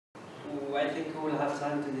I think we will have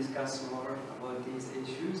time to discuss more about these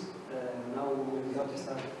issues. Now we have to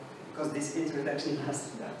start, because this introduction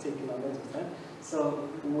has taken a lot of time. So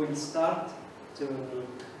we'll start to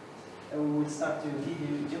give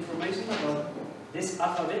you information about this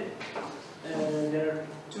alphabet. There are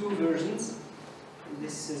two versions.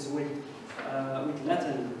 This is with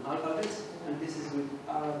Latin alphabet, and this is with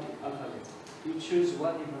Arabic alphabet. You choose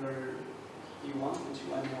whatever you want, which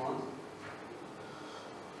one you want.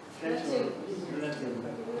 Latin.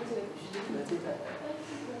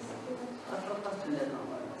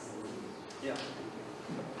 Yeah.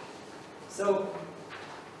 So,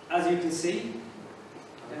 as you can see,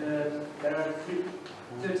 there are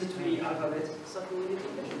 33 alphabets.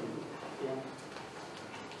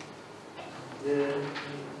 Yeah.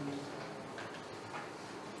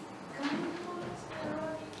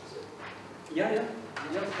 Yeah,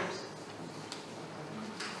 of course.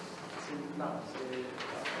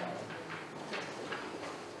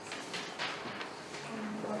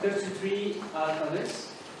 33 alphabets.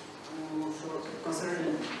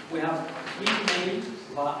 Considering we have 3 main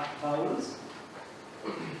vowels.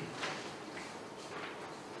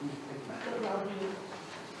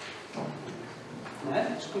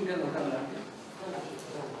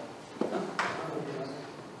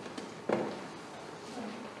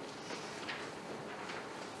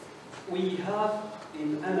 We have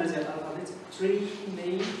in Amazigh alphabet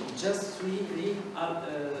just three main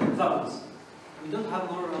vowels. We don't have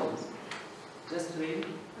more vowels. Just 3.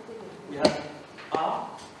 We have A,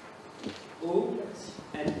 O,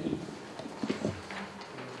 and E.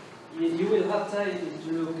 You will have time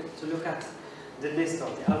to look at the list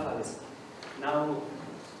of the alphabets. Now,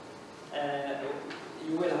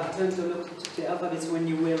 you will have time to look at the alphabets when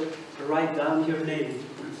you will write down your name.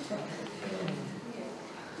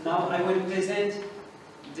 Now, I will present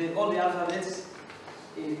all the alphabets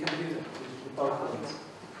in computer, the PowerPoint.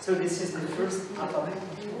 So this is the first alphabet,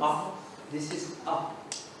 A. This is A.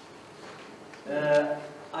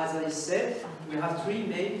 As I said, we have 3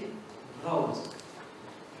 main vowels.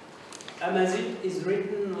 Amazigh is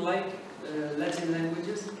written like Latin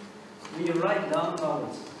languages. We write down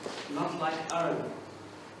vowels, not like Arabic.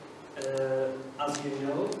 As you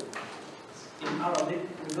know, in Arabic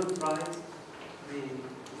we don't write the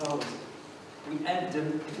vowels. We add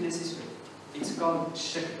them if necessary. It's called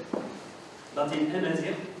shakl. But in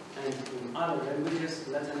Amazigh and in other languages,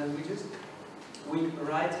 Latin languages, we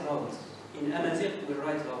write vowels. In Amazigh, we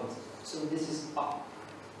write vowels. So this is A.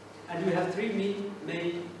 And we have 3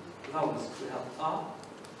 main vowels. We have A,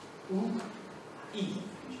 U, E.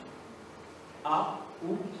 A,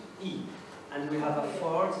 U, E. And we have a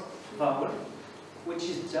 4th vowel, which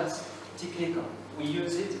is just technical. We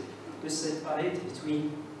use it to separate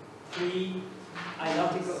between 3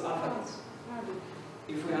 identical alphabets.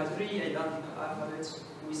 If we have 3 identical alphabets,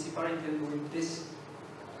 we separate them with this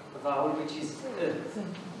vowel, which is E.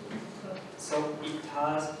 So it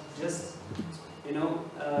has just,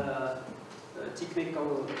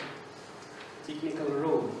 technical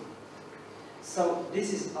role. So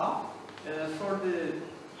this is A.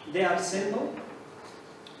 They are simple.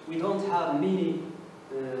 We don't have many,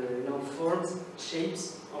 forms,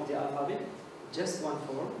 shapes of the alphabet. Just one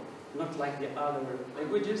form, not like the other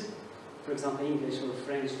languages. For example, English or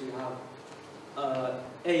French, we have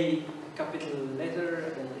A capital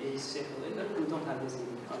letter and A simple letter. We don't have this in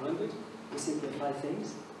our language. We simplify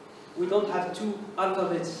things. We don't have 2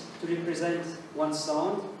 alphabets to represent one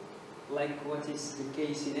sound, like what is the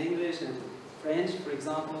case in English and French. For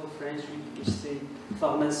example, French we say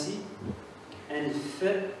pharmacie, and F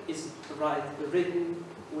is written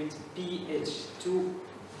with PH, 2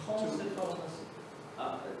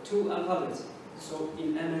 alphabets. So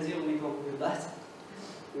in Amazigh we don't do that.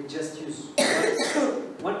 We just use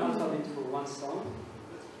one alphabet for one sound.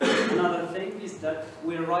 Another thing is that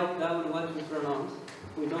we write down what we pronounce.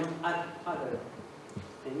 We don't add other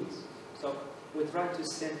things. So we try to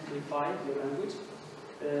simplify the language.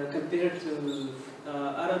 Compared to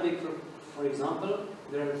Arabic, for example,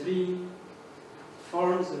 there are 3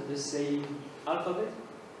 forms of the same alphabet.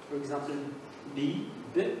 For example, B,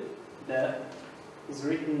 is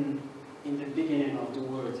written in the beginning of the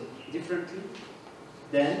word differently,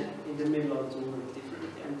 then in the middle of the word differently,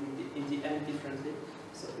 and in the end differently.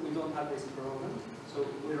 So we don't have this problem. So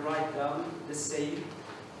we write down the same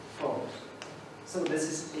forms. So this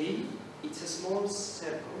is A. It's a small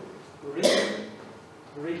circle written.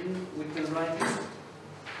 We can write it.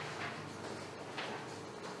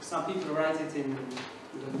 Some people write it in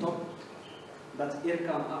the top, but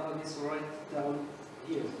Irkam Arabis write down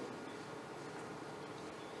here.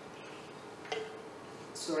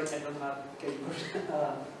 Sorry, I don't have keyboard.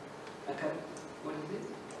 What is it?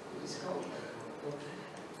 What is it called?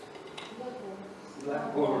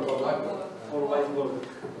 Blackboard or whiteboard.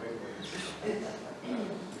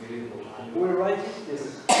 We write this.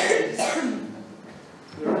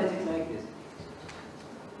 We write it like this.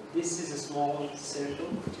 This is a small circle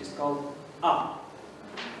which is called A.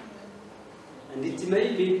 And it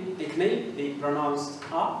may be pronounced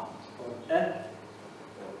A or E.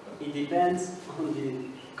 It depends on the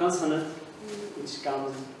consonant which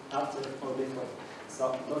comes after or before.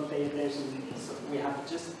 So don't pay attention. So we have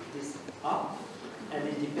just this A, and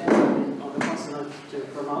it depends on the consonant to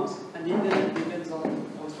pronounce, and it depends on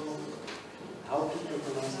also how people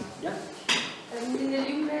pronounce it. Yeah?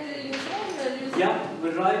 Yeah, we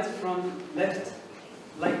write from left,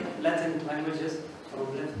 like Latin languages,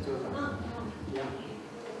 from left to right. Yeah.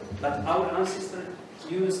 But our ancestors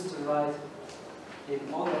used to write in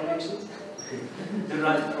all directions, the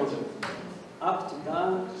right from up to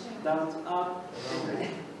down, down to up,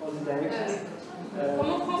 all the directions.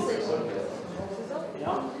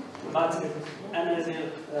 Yeah, but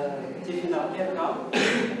another Tيفيناغ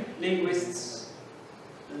linguists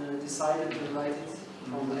decided to write it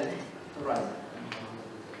from left to right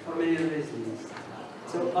for many reasons.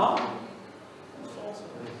 So A,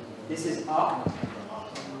 this is A.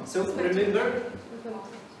 So remember,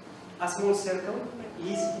 a small circle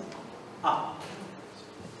is A.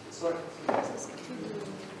 Sorry.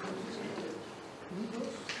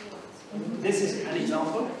 This is an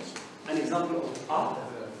example of A.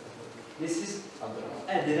 This is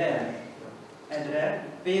أدرار. أدرار.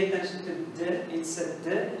 Pay attention to D. It's a D,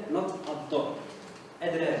 not a D.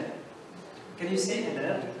 أدرار. Can you say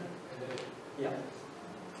أدرار? Yeah.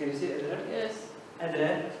 Can you say أدرار? Yes.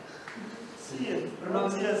 أدرار. See it.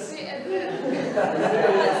 Pronounce it. Say أدرار.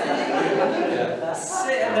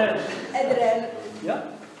 Say أدرار. أدرار. Yeah.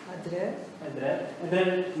 أدرار. أدرار.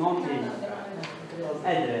 أدرار non A.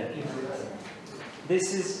 أدرار.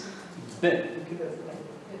 This is B.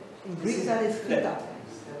 In Greek that is theta.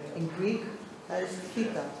 In Greek that is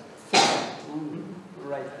theta.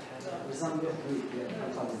 Right.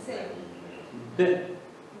 B.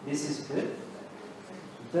 This is B.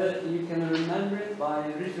 B. You can remember it by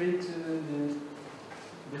referring to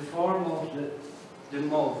the form of the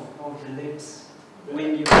mouth, of the lips.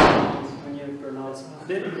 When you pronounce B,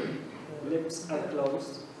 lips are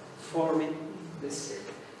closed, forming this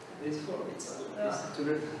form.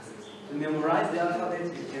 To memorize the alphabet,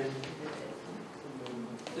 you can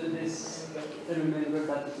do this. Remember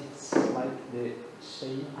that it's like the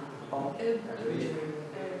shape of.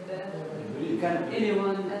 Can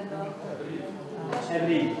anyone read?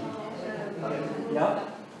 Yeah.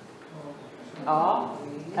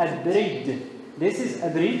 Abrid. This is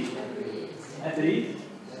abrid. Abrid.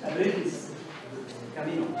 Abrid is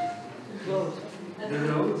camino. The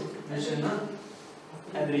road.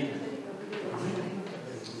 Abrid.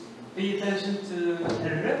 Pay attention to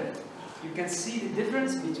R. You can see the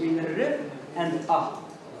difference between R and A.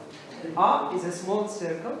 A is a small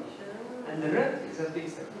circle, and R is a big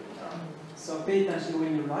circle. So pay attention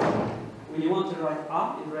when you write. When you want to write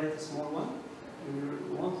A, you write a small one. When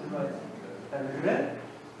you want to write R,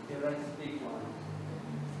 you write a big one.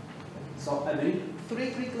 So abrid.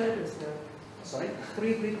 3 Greek letters there. Sorry?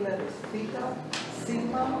 3 Greek letters. Theta,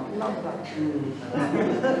 sigma, lambda.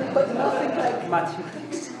 But nothing like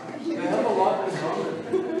Mathematics. They have a lot in common.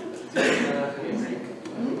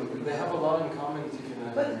 They have a lot in common.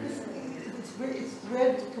 But it's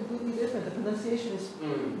read completely different. The pronunciation is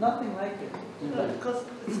nothing like it. Because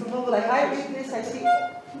like I read this, I see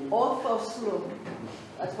orthoslo.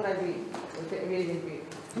 That's what I read. Really read.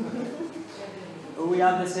 We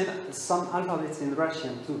have the same, some alphabets in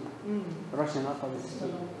Russian too. Russian alphabets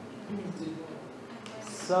too.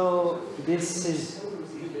 So this is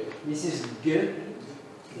G.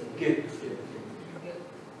 G.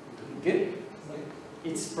 G.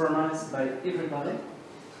 It's pronounced by everybody,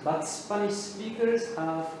 but Spanish speakers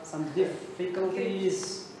have some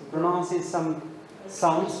difficulties pronouncing some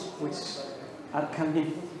sounds which are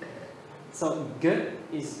coming. So G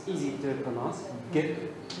is easy to pronounce. G.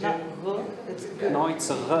 Not G, it's G. No, it's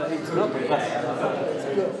G. It's not G. It's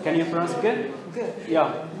G. Can you pronounce G? G.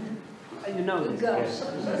 Yeah. You know this.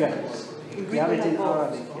 G. We have it in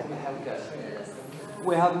Arabic. Yeah.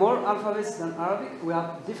 We have more alphabets than Arabic. We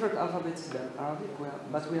have different alphabets than Arabic.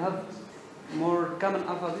 But we have more common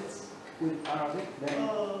alphabets with Arabic than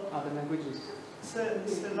other languages.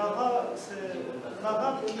 C'est l'arabe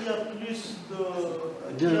qui a plus de...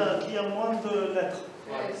 qui a moins de lettres.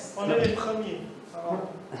 On est les premiers.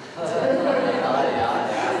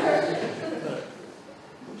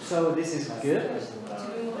 So this is good.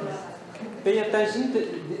 pay attention.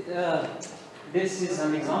 This is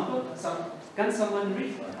an example. Can someone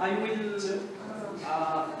read? I will.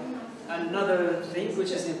 Another thing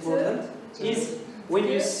which is important is when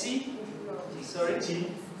you see. Sorry.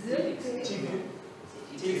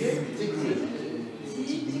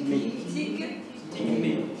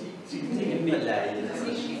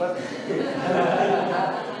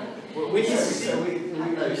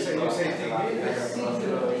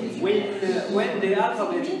 When the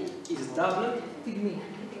alphabet is doubled,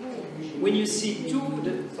 when you see two.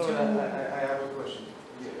 Sorry, I have a question.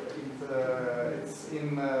 It's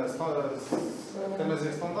in standard.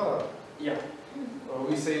 Yeah.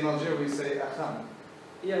 We say in Algeria, we say Akham.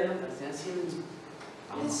 Yeah.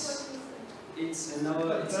 It's no,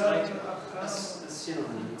 it's like a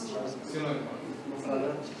synonym. Synonym.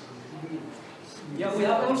 Yeah, we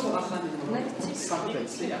have also Akhan in Morocco. Some people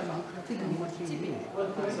say Akhan.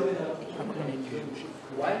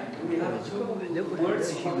 Why do we have two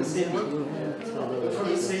words from the same word? Because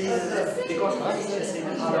it's the same.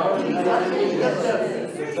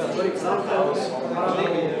 For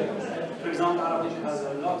example, Arabic has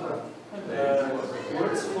a lot of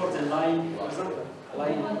words for the line. For example,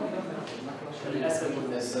 line.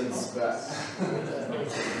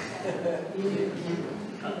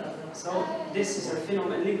 So this is a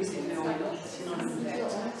phenomenon, linguistic phenomenon.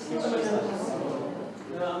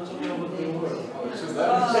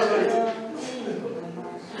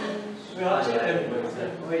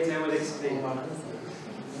 Wait, I will explain.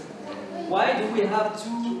 Why do we have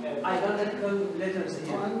two identical letters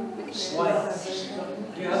here? Why?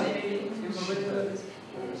 Do you have any information about this?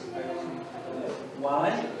 Why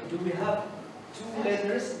do we have two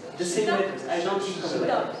letters, the same letters? I don't think of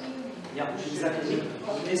that. Yeah, exactly.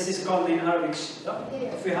 This is called in Arabic shidda.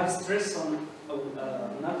 If we have stress on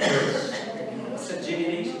it's a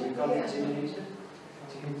gemination, we call it gemination.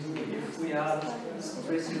 If we have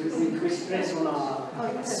stress, we stress on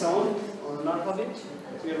a sound, on an alphabet,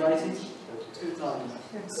 we write it 2 times.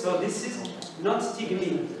 So this is not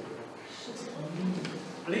tigmi.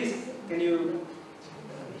 Please, can you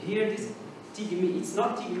hear this? Tigmi. It's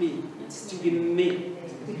not tigmi, it's tigmi.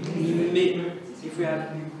 If we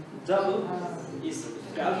have double,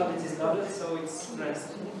 the alphabet is double, so it's stressed.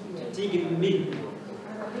 Tigmi.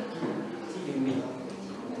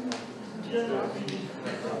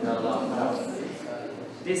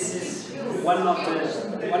 This is one of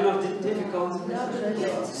the difficult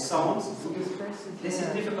sounds. This is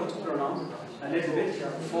difficult to pronounce a little bit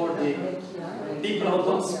for the people who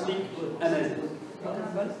don't speak Amazigh.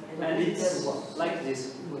 And it's like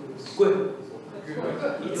this. Good.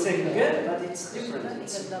 It's a good, but it's different.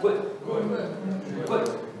 It's good. Good.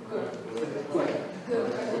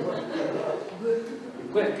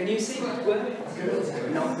 Good. Can you see good?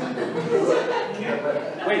 No.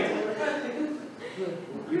 Wait.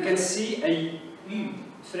 You can see a U,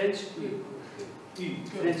 French U. U,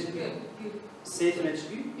 French U. Say French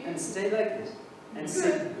U and stay like this. And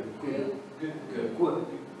say good. Good.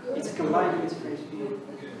 It's combined with French U.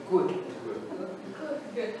 Good.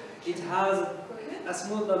 It has a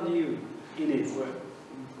small W in it.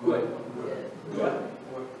 Good. Good.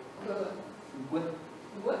 Good.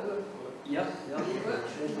 Yeah.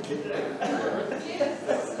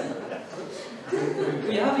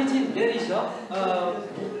 We have it in Darija.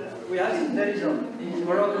 We have it in Darija in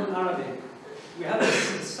Moroccan Arabic. We have a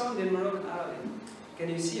song in Moroccan Arabic. Can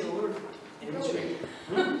you see a word in which way?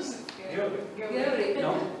 Gauri.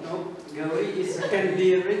 No. Gauri can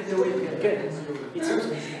be written with K. It's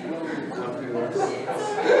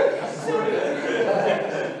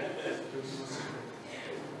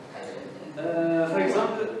for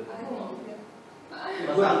example,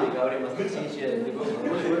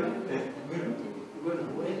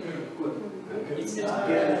 it's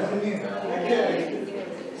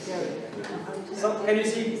so can you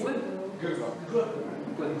see good?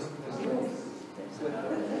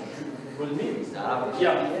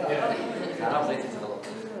 Yeah.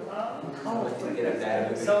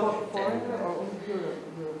 So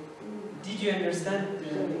did you understand?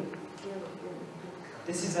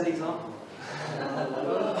 This is an example.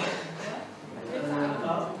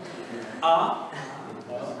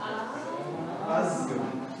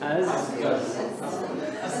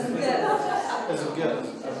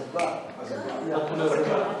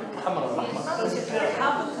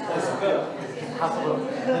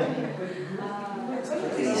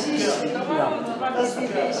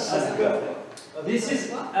 This is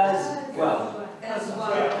as well.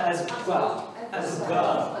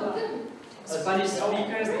 Spanish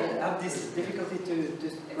speakers have this difficulty to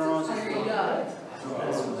pronounce it.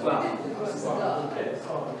 As well.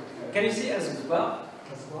 Can you see as well?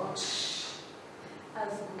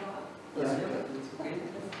 Yeah. Okay.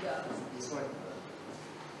 This one.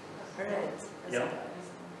 Yeah.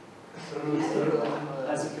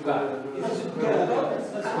 As well.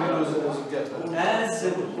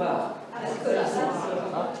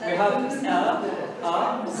 We have a, z,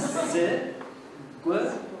 g,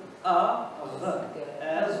 a, r.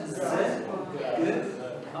 As, z,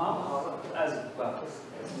 g, a, as well.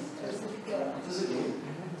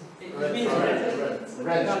 It means red.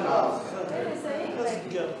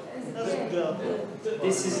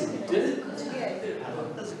 This is d.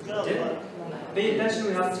 Pay attention,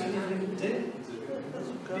 we have two different d.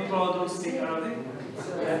 People who don't speak Arabic.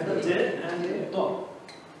 We have d and do.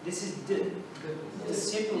 This is d. The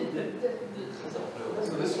simple d.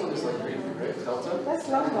 So this one is like green, right? Delta? That's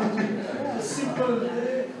London. The simple D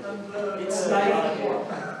and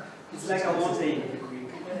It's like a mountain.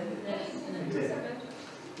 D.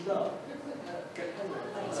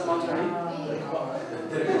 It's a mountain.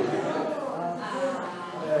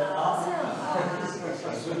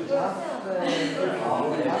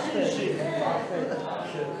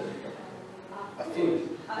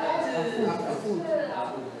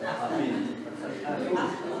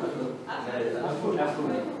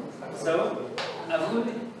 So,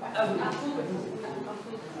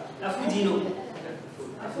 afudino.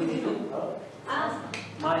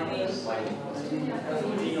 My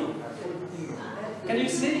afudino. Can you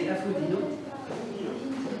say afudino?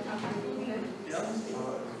 Yeah.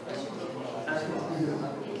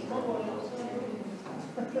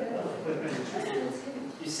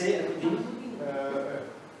 You say afudino?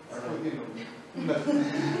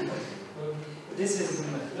 This is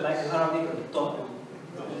like Arabic top.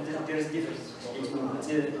 There's difference between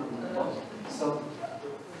the top. So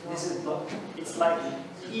this is top. It's like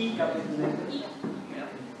E capital M.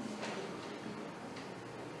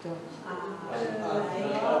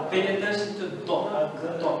 Pay attention to top.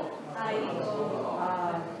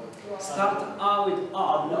 Start A with A,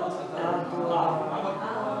 not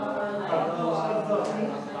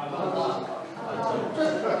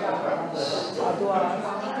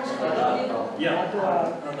yeah.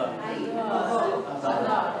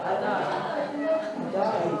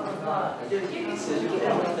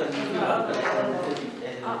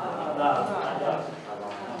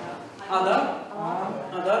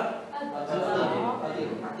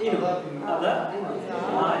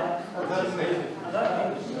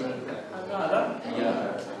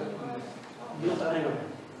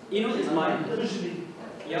 Inu is mine.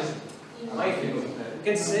 Yeah.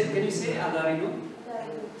 Can you say Adarino?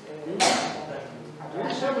 Can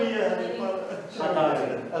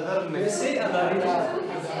you say Adarino?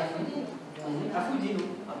 Afudino.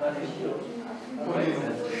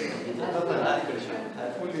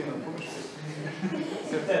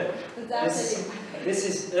 This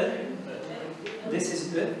is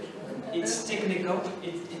it. It's technical.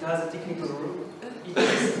 It has a technical rule. It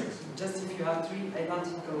is just if you have three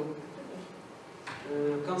identical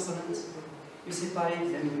consonants, you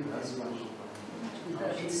separate them as one.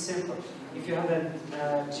 It's simple. If you have a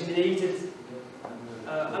geminated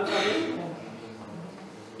alphabet,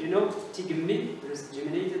 you know, tigmi, there's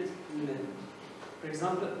geminated. For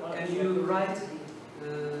example, can you write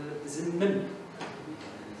zimmin?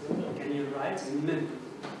 Can you write zimmin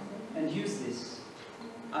and use this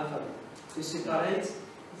alphabet to separate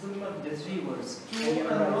the three words?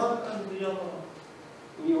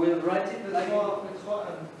 You will write it like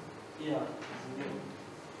yeah.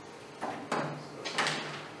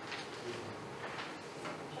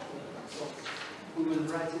 We will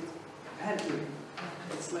write it hatu.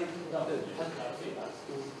 It's like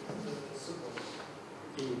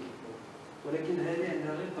ولكن هذه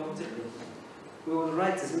عندها غير توضيح. We will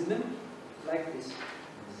write them like this.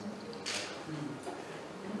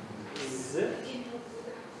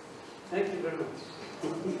 Thank you very much.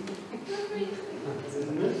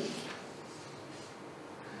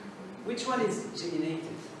 Which one is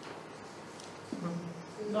geminated?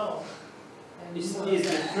 No. This is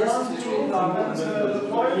the first two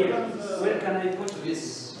here. Where can I put this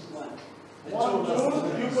one?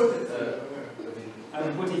 You put it. I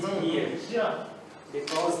will put it here. Yeah.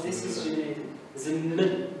 Because this is geminated. The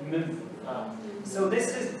mim. So this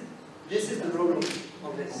is the rule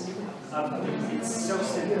of this alphabet. It's so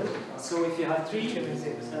simple. So if you have three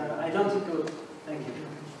identical, thank you.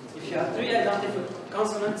 If you have three identical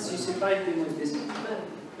consonants, you separate them with this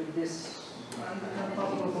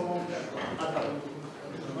alphabet.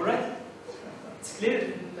 All right? It's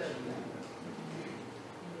clear.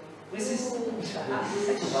 This is.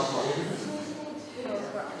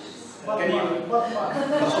 Can you?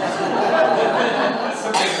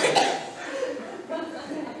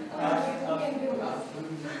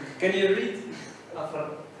 Can you read?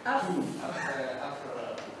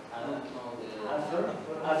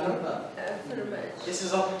 This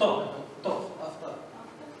is a top.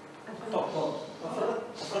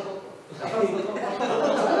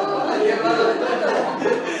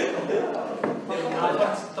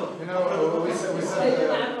 You know, we said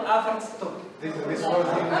this word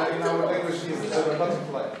in our language is the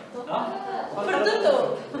butterfly. The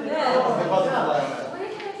butterfly.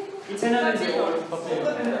 It's an Amazigh word.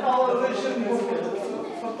 our version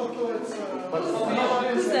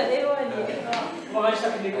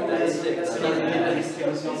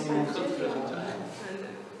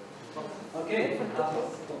Okay.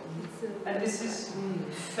 And this is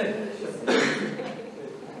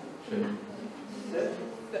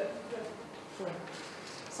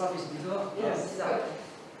Yes.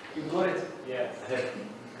 You got it? Yeah.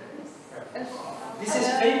 This is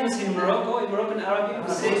famous in Morocco. In Moroccan Arabic,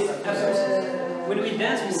 we say afous. When we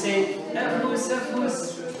dance, we say afous,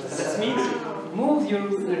 afous. That means move your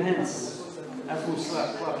hands. Afous.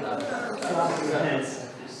 Your hands.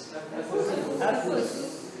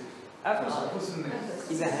 Afous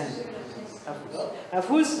is a hand.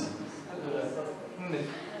 Afous.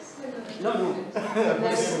 No.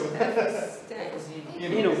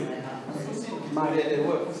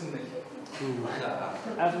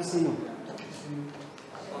 Afusino.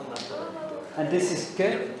 And this is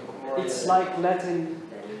K. It's like Latin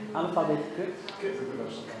alphabet K.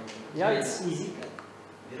 Yeah, it's easy.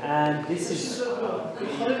 And this is.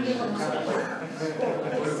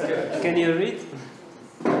 Can you read?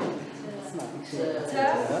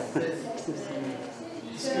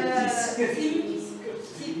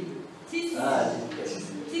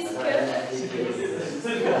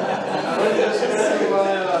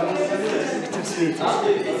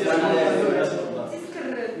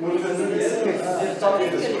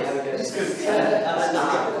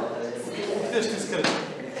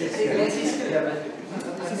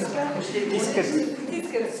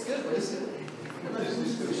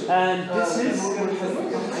 And this is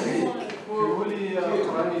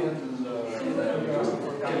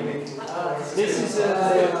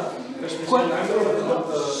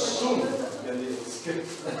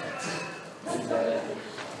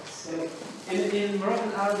in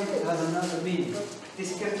Moroccan Arabic it has another meaning.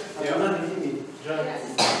 This has another meaning.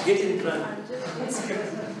 Get in front.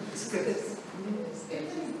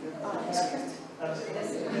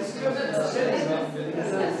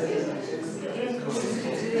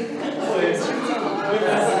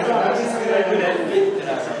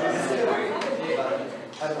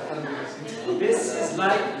 This is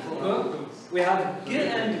like we have G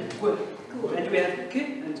and Q, and we have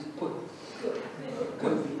K and Q.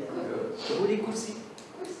 قولي كرسي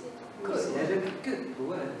كرسي هذا ك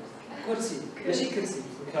هو كرسي ماشي كرسي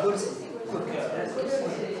كرسي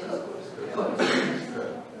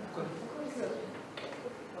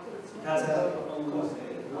هذا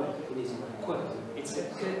it's a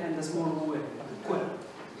K and a small W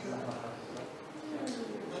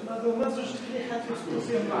هذو ما زوج تليحات يدخلوا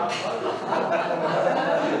فيهم مع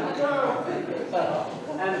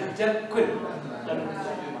and دكل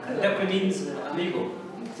دكل means amigo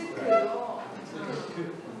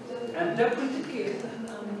and دكل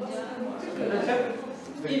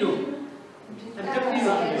Ino and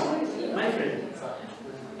Ino my friend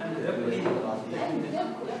and Ino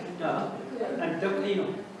and Ino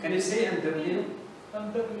can you say and Ino?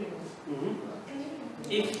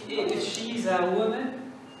 If she is a woman,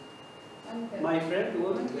 my friend,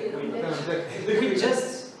 woman, we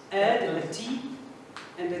just add a T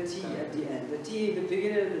and a T at the end. The T at the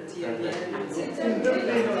beginning and the T at the end.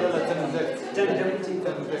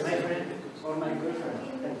 My friend or my girlfriend.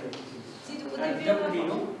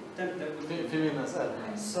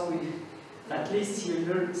 So at least you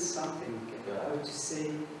learned something how to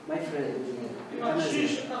say my friend.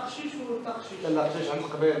 تخشيش وتخشيش لا تخشيش عند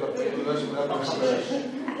قبائل باش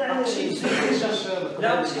تخشيش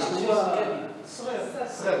لا تخشيش هو صغير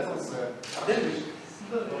دربي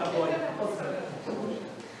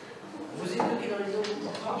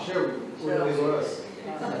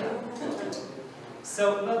So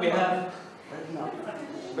we have.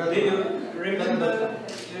 Do you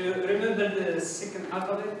remember the second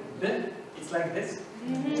alphabet? B. It's like this.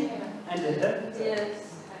 And the H.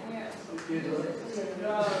 Yes.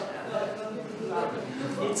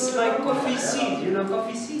 It's like coffee seed. You know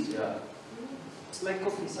coffee seed? Yeah. It's like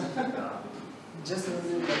coffee seed. Just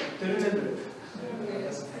remember. To remember.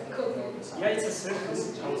 Yeah, it's a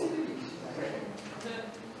surface.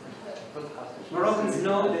 Moroccans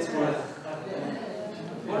know this word.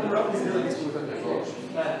 What Moroccans know this word?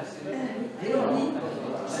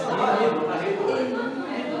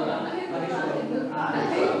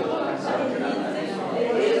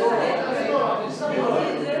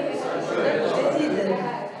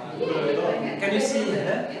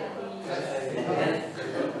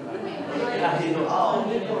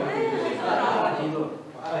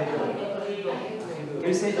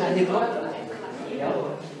 أهيدور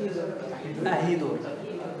أهيدور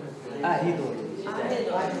أهيدور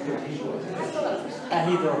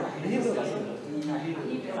أهيدور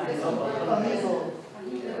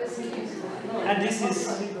and this is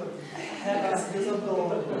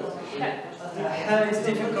it's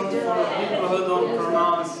difficult for people who don't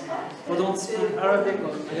pronounce, who don't speak Arabic.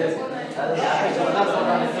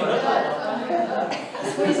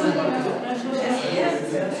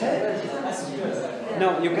 No,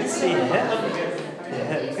 you can see it.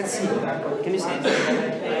 You can see it. Can you see it?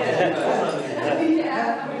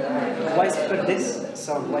 Why spirit this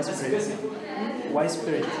sound? Why spirit? Why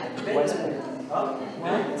spirit? Why spirit?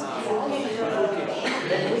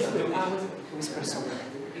 Whisper sound.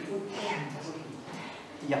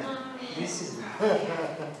 Yeah, this is for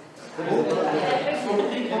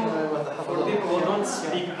people who don't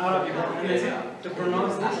speak Arabic to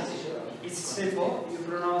pronounce this. It's simple. You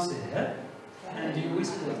pronounce it and you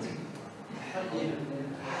whisper it.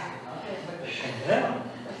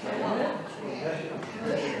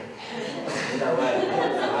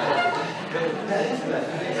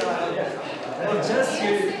 Or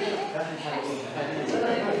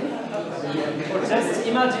just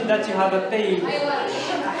imagine that you have a pain.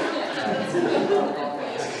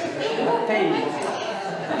 Pain.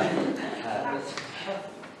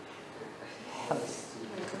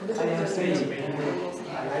 I have pain.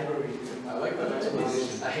 I like that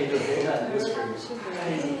explanation. I hate it.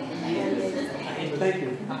 Thank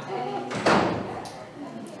you.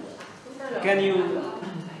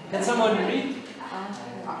 Can someone read?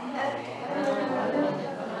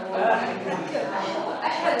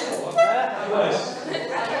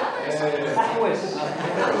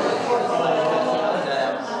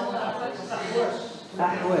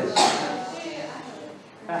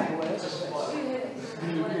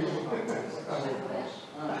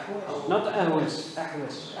 Not أهوش.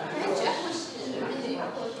 أحوش.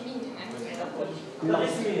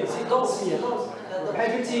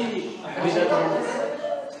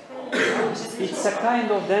 It's a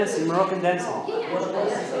kind of dancing, Moroccan dancing.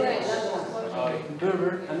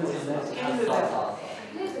 Berber,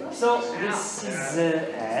 so this is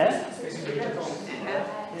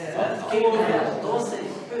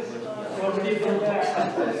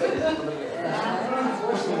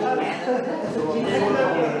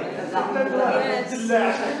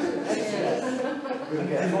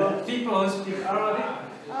for people who speak Arabic,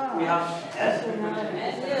 we have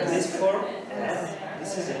this form.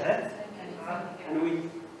 This is and we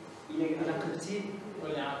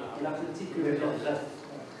إلى قلتي كل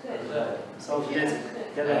صوت لازم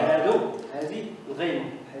كذا هذه الغيمة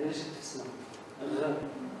هذه جت في السماء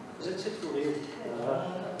جت في الغيوم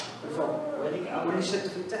الفوق وهذيك واللي شت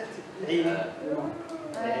في تحت العين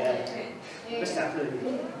باش تعرف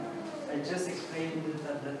الغيوم. I just explained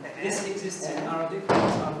that this exists in Arabic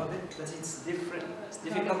alphabet, but it's different. It's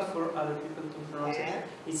difficult for other people to pronounce it.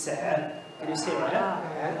 It's can you say yeah?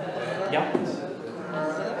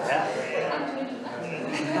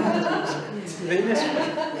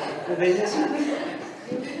 بينش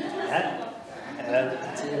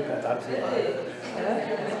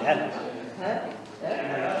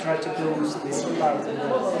try to close this part.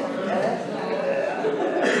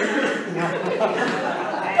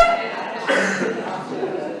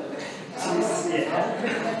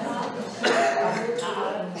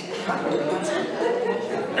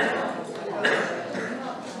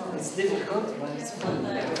 It's difficult, but it's fun.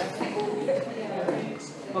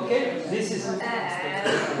 Okay, this is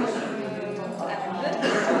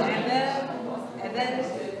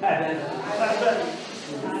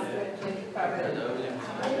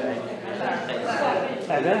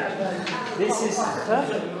this is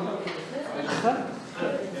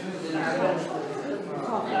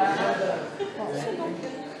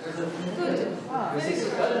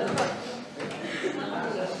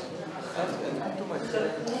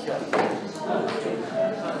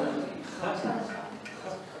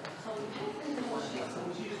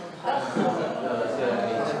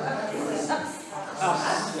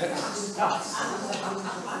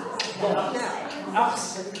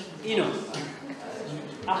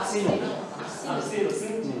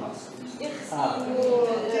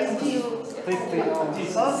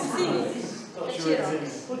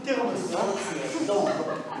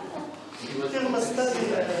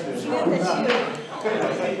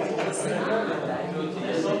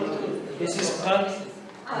this is cut.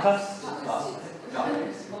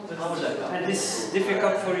 And this is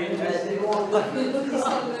difficult for you to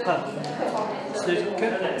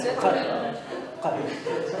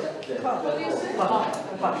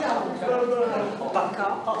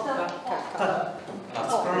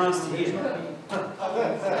it's pronounced here.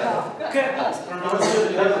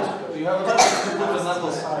 You have a lot to put the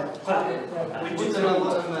knuckles. We put the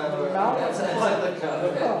knuckles in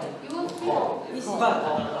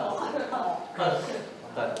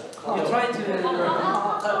You try to...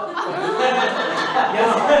 Yeah,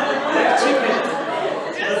 like chicken.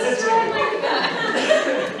 That's it, chicken.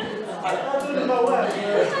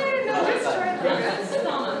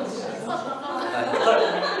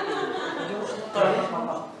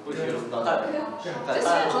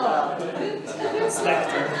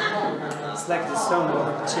 It's like the sound of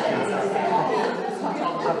chicken.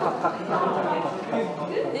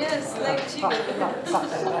 Yes, like chicken.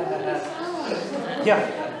 Yeah.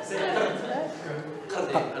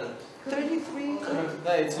 33.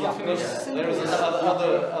 No, it's not finished. There is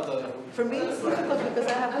other. For me, it's difficult because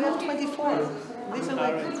we have 24. These are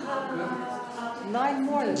like 9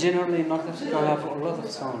 more. Generally, in North Africa, I have a lot of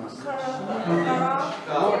sounds.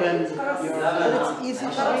 More than your... But it's easy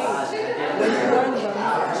to read. When you learn them,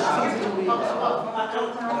 it's easy to read.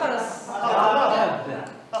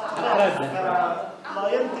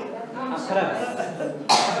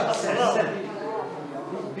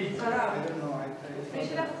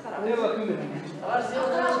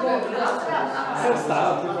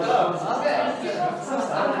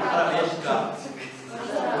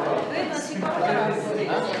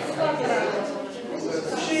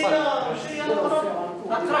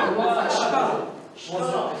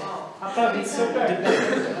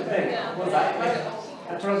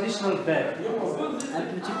 A traditional bag. Un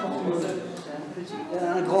petit porte-monnaie.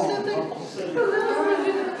 Un grand.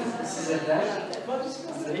 C'est un bag.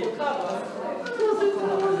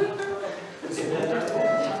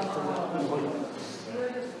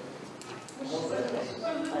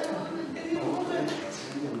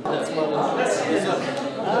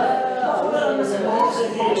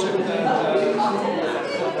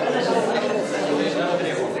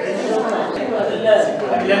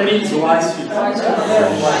 Let me twice.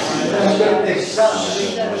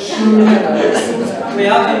 We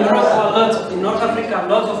have in North Africa a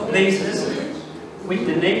lot of places with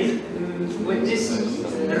the name, with this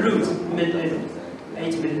root,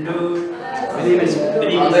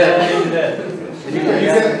 The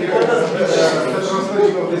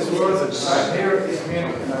translation of this word here is mean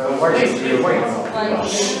white.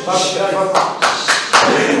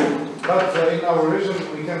 But in our region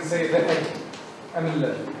we can say the egg,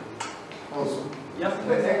 also. Yep.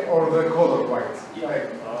 The egg or the color white. Yeah. Egg.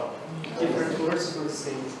 Different words for the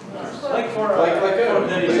same. Like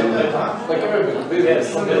Arabic.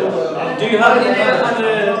 Yes. Do you have any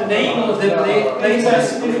other name of the places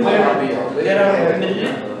where there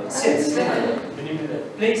are sets?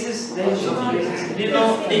 Places, names of places. Les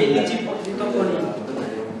toponymes.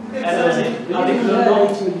 Avec le nom.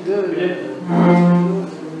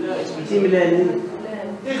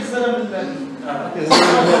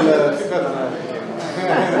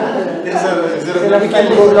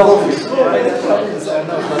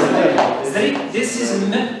 This is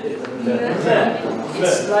m.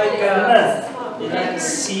 It's like C.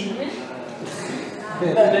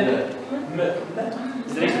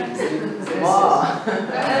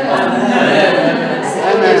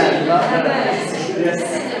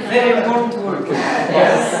 Very important word.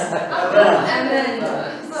 Yes.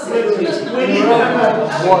 We need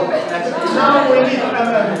now we need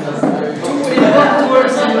two important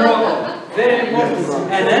words in Morocco. Very important.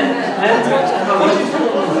 And then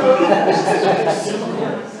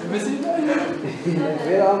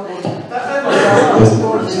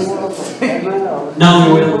now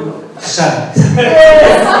we will shut.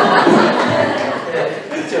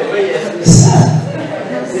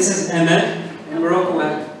 This is Aman. In Morocco we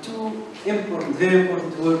have two very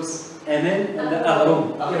important words. Aman and the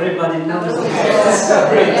Agrum. Everybody knows this.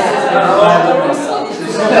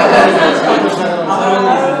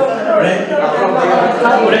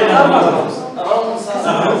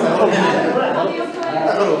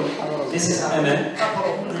 This is Aman.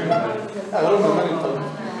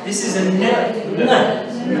 This is a net.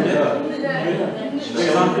 For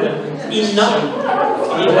example, Inna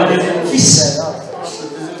is fish.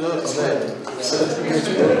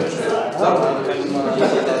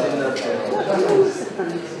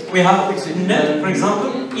 We have ne, for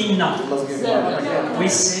example, Inna. We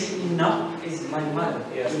say Inna is my mother.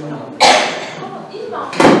 Inna.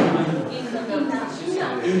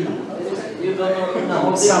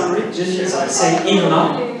 Some regions say Inna,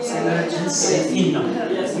 some regions say Inna.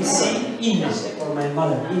 We say Inna for my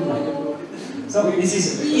mother. Inna. So this is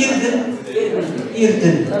Irden.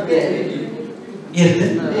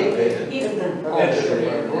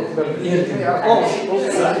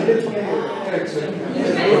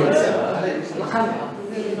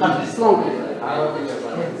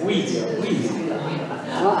 Weed.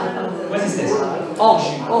 What is this?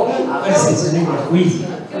 What is this? Weed.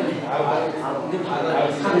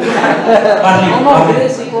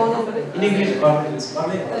 In English, this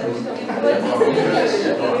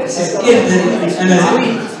is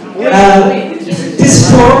Amazigh. This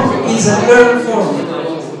form is a plural form.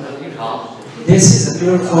 This is a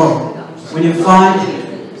plural form. When you find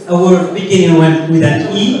a word beginning with an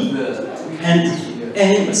E and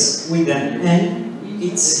ends with an N,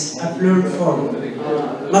 it's a plural form.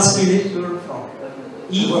 Masculine plural form.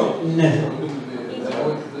 E, N.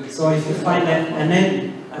 So if you find an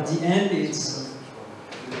N at the end, it's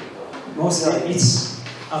mostly it's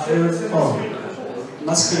a plural form.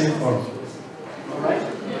 Masculine form. Alright?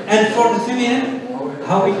 And for the feminine,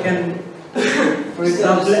 how we can, for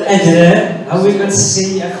example, adra, how we can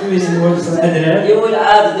say a feminine word for adra? You will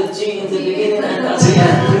add the G in the beginning and at the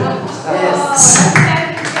end. Yes.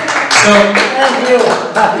 So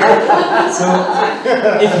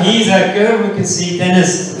if he's a girl, we can say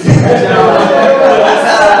dentist.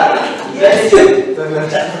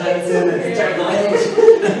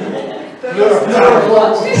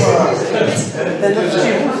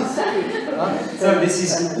 So this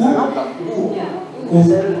is oo.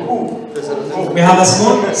 We have a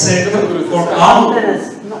small circle for arm,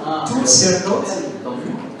 two circles.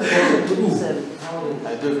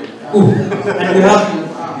 And we have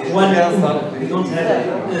one oo. We don't have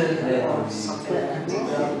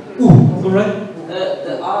correct?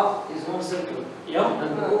 The R is one circle. Yeah.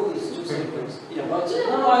 And the O is two circles. Yeah, but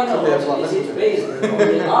no, I know. Is it based on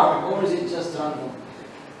the R or is it just random?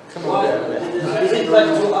 Why? Is it like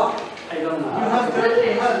 2R? I don't know. You have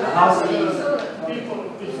people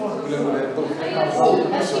before.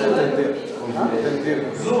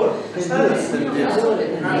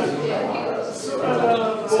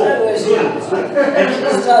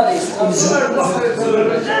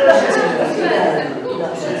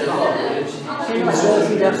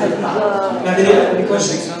 Any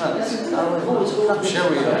questions?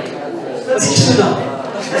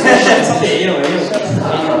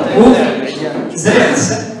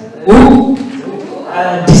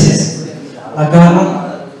 This is Agara,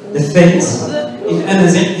 the face in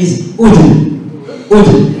Amazigh is Udl.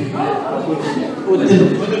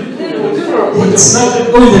 It's not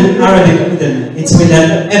Udl in Arabic, Udl. It's with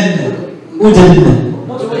an M. Udl.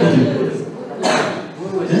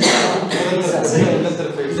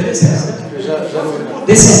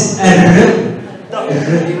 This is R.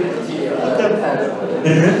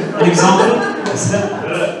 An example.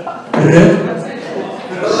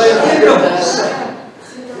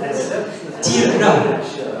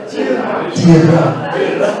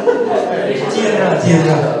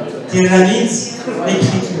 Tira means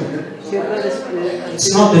l'écriture. It's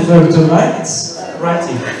not the verb to write, it's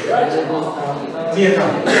writing. Tira.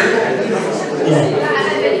 Yeah.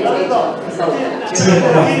 Tira.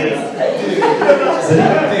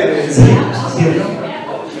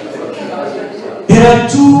 There are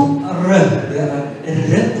two R. There are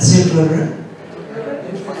a simple R,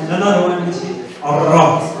 and another one which is Ra.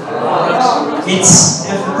 It's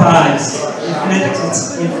emphasized.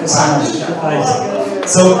 It's emphasized.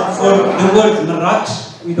 So for the word Marrakech,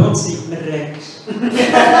 we don't say Marrakech.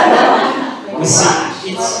 We say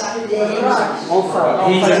it's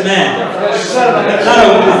he's a man. Not a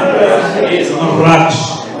woman. It's Marrakech.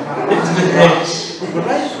 It's Marrakech.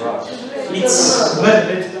 It's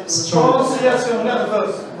very strong.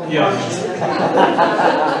 Yeah.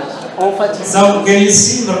 So can you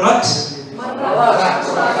see Marrakech?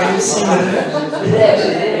 Can you see Marrakech?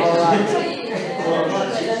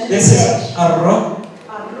 This is Arra.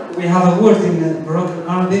 We have a word in Moroccan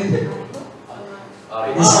Arabic.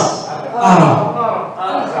 This is Ara.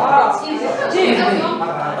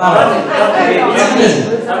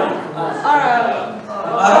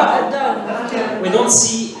 We don't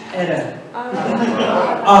see Era.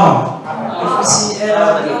 Ara. If we see Era,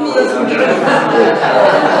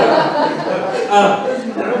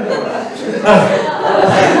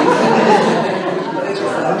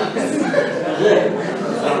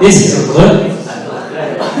 this is R.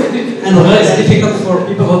 And R is difficult for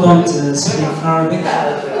people who don't speak Arabic.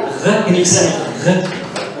 R, can you say R?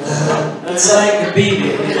 It's like a baby.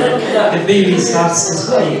 The baby starts to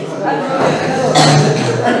speak.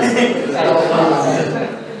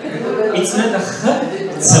 It's not a H,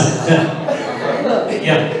 it's a R.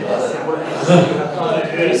 Yeah. R.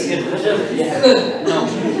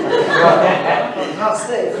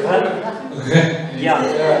 Yeah.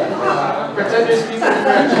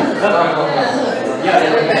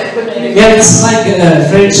 Yeah, it's like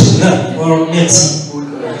French or merci.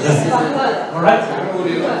 Alright?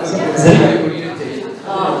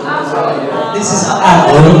 This is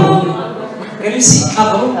agro. Can you see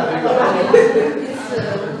agro?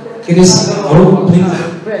 Can you see agro, please?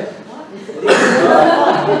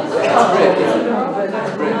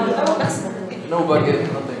 No baguette,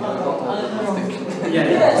 nothing.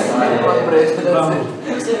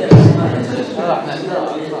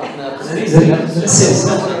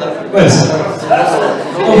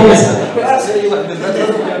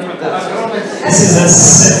 This is a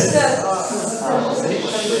set.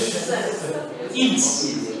 It's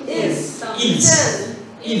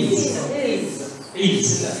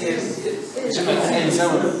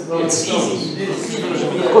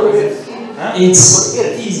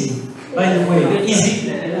easy. By the way,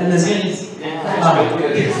 easy. الأمازيغية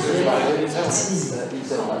it's easy.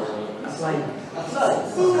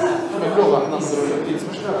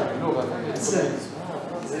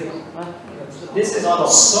 This is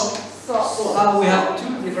so. We have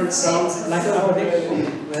two different sounds like Arabic.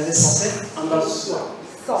 Where this set and the so.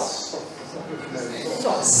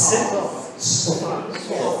 Set.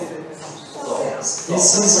 This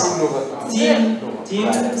is team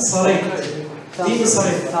صريح. team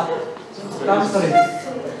صريح. كم صريح.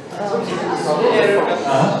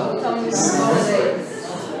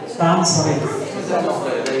 طعم صريح.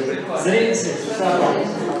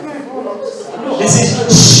 This is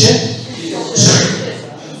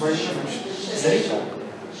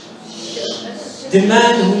the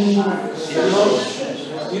man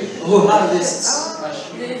who harvests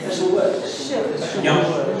young.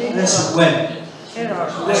 That's well.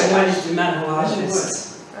 Is the man who harvests.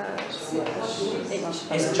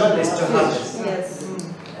 His job is to harvest.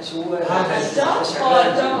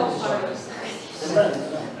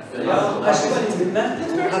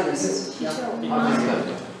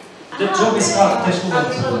 The job is called تشوال.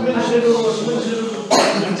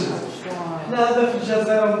 لا هذا في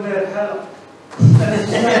الجزائر مدير الحالة.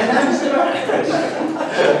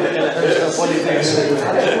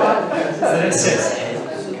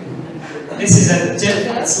 This is a tip.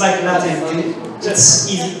 It's like Latin. Just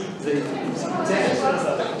easy.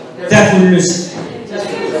 تاكل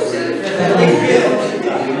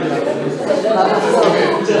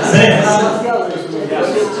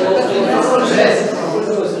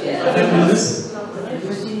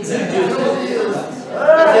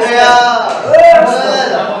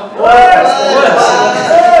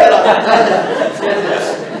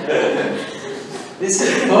This is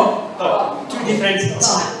two different types.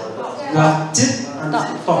 You have tip and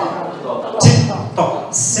top. Tip,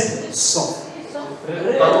 top, sit, soft.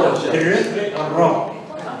 Raw.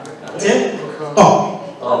 Tip, top.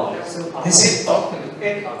 This is top.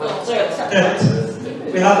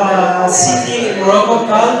 We have a city in Morocco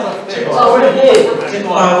called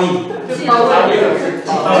Tipawi.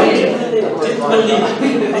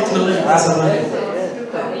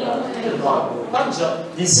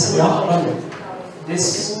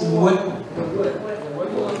 This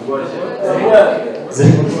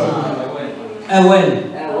أول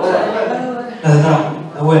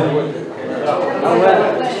أول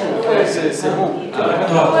c'est bon.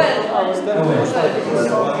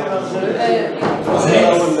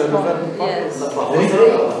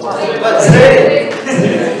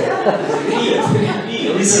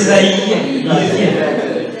 This is a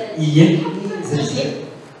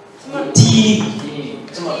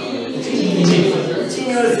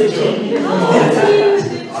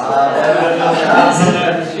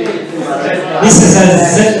This is a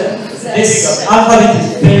Z. This alphabet is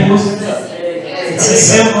famous. It's a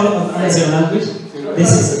symbol of Amazigh language.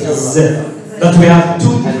 This is a Z. But we have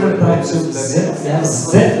two different types of Z. We have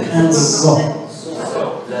Z and ZO.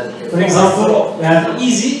 For example, we have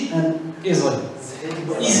easy and easily.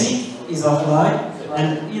 Easy is a fly,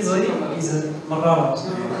 and easily is a marara.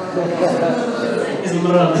 Is a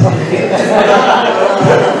marara.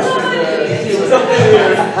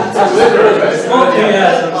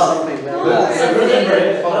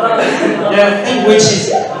 Yeah, think which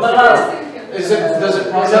is. Does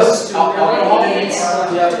it process to alcohol?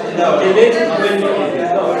 No, delete it when you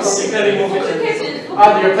remove it. The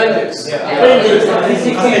appendix. Appendix.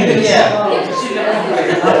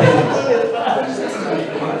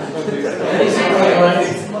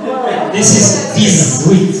 This is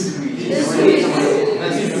sweet.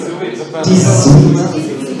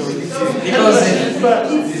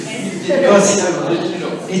 Because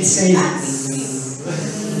it says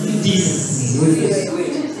this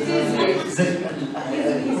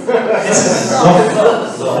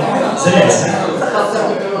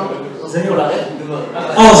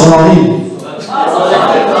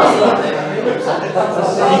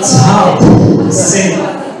It's hard to say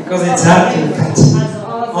Because it's hard to cut.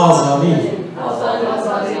 Azali.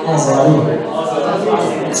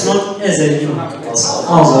 It's not Azali.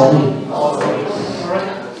 Azali.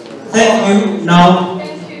 Thank you. Now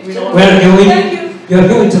we're going. You're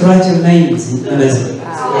going to write your names in Amazigh.